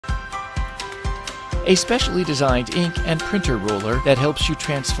a specially designed ink and printer roller that helps you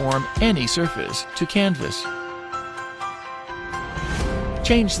transform any surface to canvas.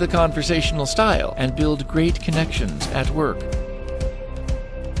 Change the conversational style and build great connections at work.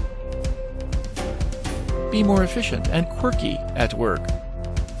 Be more efficient and quirky at work.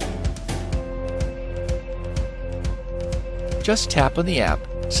 Just tap on the app,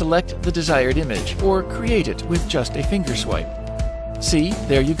 select the desired image, or create it with just a finger swipe. See,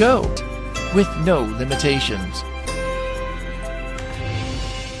 there you go, with no limitations.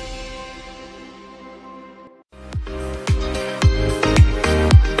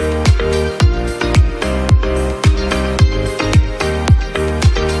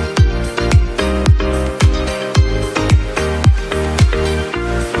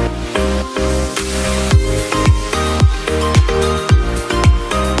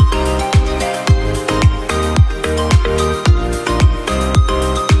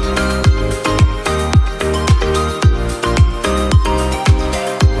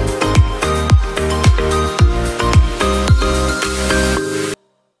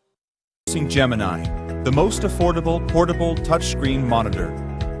 Gemini, the most affordable portable touchscreen monitor.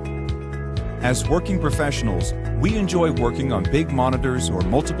 As working professionals, we enjoy working on big monitors or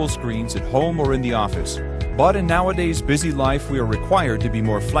multiple screens at home or in the office. But in nowadays' busy life, we are required to be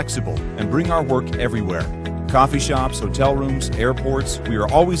more flexible and bring our work everywhere. Coffee shops, hotel rooms, airports, we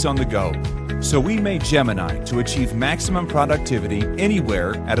are always on the go. So we made Gemini to achieve maximum productivity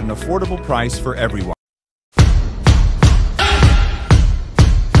anywhere at an affordable price for everyone.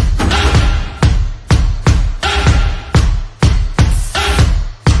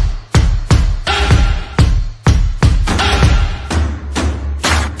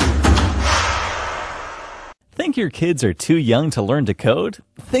 Think your kids are too young to learn to code?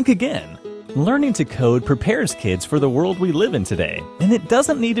 Think again. Learning to code prepares kids for the world we live in today, and it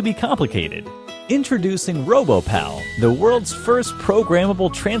doesn't need to be complicated. Introducing RoboPal, the world's first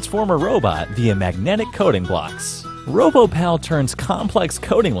programmable transformer robot via magnetic coding blocks. RoboPal turns complex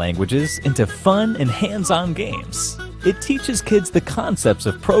coding languages into fun and hands-on games. It teaches kids the concepts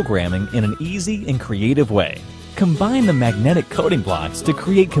of programming in an easy and creative way. Combine the magnetic coding blocks to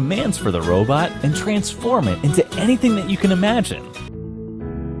create commands for the robot and transform it into anything that you can imagine.